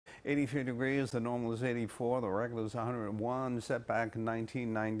83 degrees, the normal is 84, the regular is 101, set back in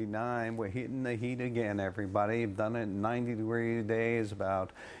 1999. We're hitting the heat again, everybody. We've done it in 90-degree days,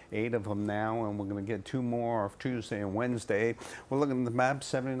 about 8 of them now, and we're going to get 2 more of Tuesday and Wednesday. We're looking at the map,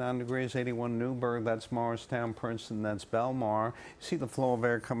 79 degrees, 81 Newburgh, that's Morristown, Princeton, that's Belmar. You see the flow of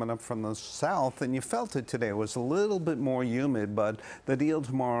air coming up from the south, and you felt it today. It was a little bit more humid, but the deal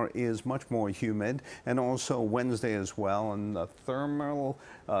tomorrow is much more humid, and also Wednesday as well, and the thermal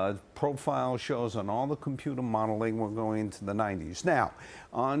profile shows on all the computer modeling we're going into the 90s. Now,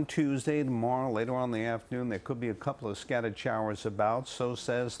 on Tuesday, tomorrow, later on in the afternoon, there could be a couple of scattered showers about, so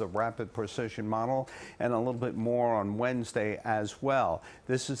says the rapid precision model, and a little bit more on Wednesday as well.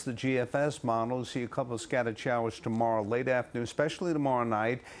 This is the GFS model. See a couple of scattered showers tomorrow, late afternoon, especially tomorrow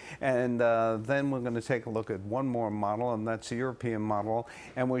night, and then we're going to take a look at one more model, and that's the European model,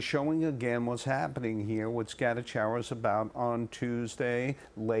 and we're showing again what's happening here with scattered showers about on Tuesday,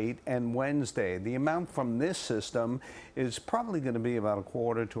 late, and Wednesday. The amount from this system is probably going to be about a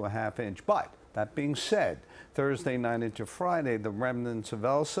quarter to a half inch, but that being said, Thursday night into Friday, the remnants of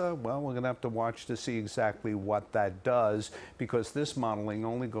Elsa, well, we're going to have to watch to see exactly what that does, because this modeling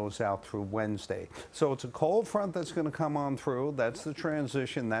only goes out through Wednesday. So it's a cold front that's going to come on through. That's the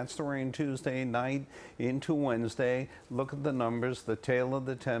transition. That's the rain Tuesday night into Wednesday. Look at the numbers. The tail of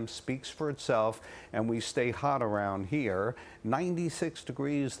the temps speaks for itself, and we stay hot around here. 96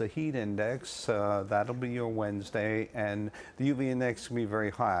 degrees, the heat index. That'll be your Wednesday, and the UV index can be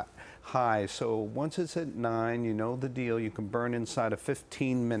very high. So once it's at 9, you know the deal. You can burn inside of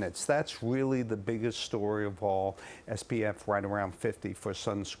 15 minutes. That's really the biggest story of all. SPF right around 50 for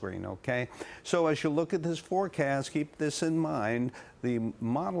sunscreen, okay? So as you look at this forecast, keep this in mind. The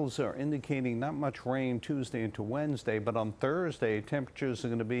models are indicating not much rain Tuesday into Wednesday, but on Thursday, temperatures are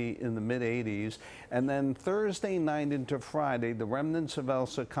going to be in the mid-80s. And then Thursday night into Friday, the remnants of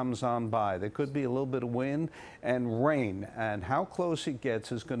Elsa comes on by. There could be a little bit of wind and rain. And how close it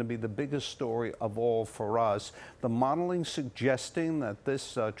gets is going to be the biggest story of all for us. The modeling suggesting that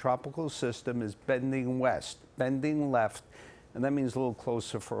this tropical system is bending west, bending left, and that means a little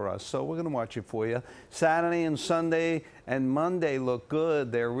closer for us. So we're going to watch it for you. Saturday and Sunday and Monday look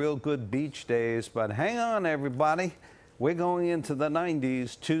good. They're real good beach days, but hang on, everybody. We're going into the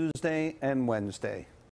 90s Tuesday and Wednesday.